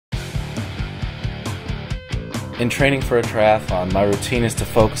In training for a triathlon, my routine is to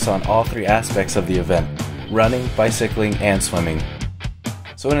focus on all three aspects of the event: running, bicycling, and swimming.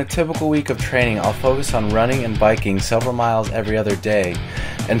 So in a typical week of training, I'll focus on running and biking several miles every other day,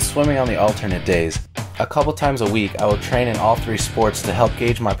 and swimming on the alternate days. A couple times a week, I will train in all three sports to help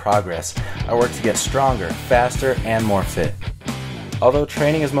gauge my progress. I work to get stronger, faster, and more fit. Although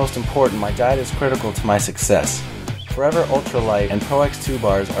training is most important, my diet is critical to my success. Forever Ultralight and Pro X2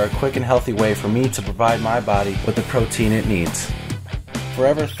 bars are a quick and healthy way for me to provide my body with the protein it needs.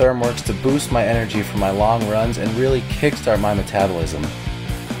 Forever Therm works to boost my energy for my long runs and really kickstart my metabolism.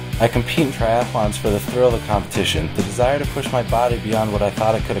 I compete in triathlons for the thrill of the competition, the desire to push my body beyond what I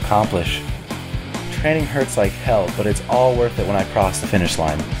thought it could accomplish. Training hurts like hell, but it's all worth it when I cross the finish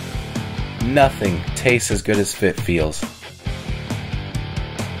line. Nothing tastes as good as fit feels.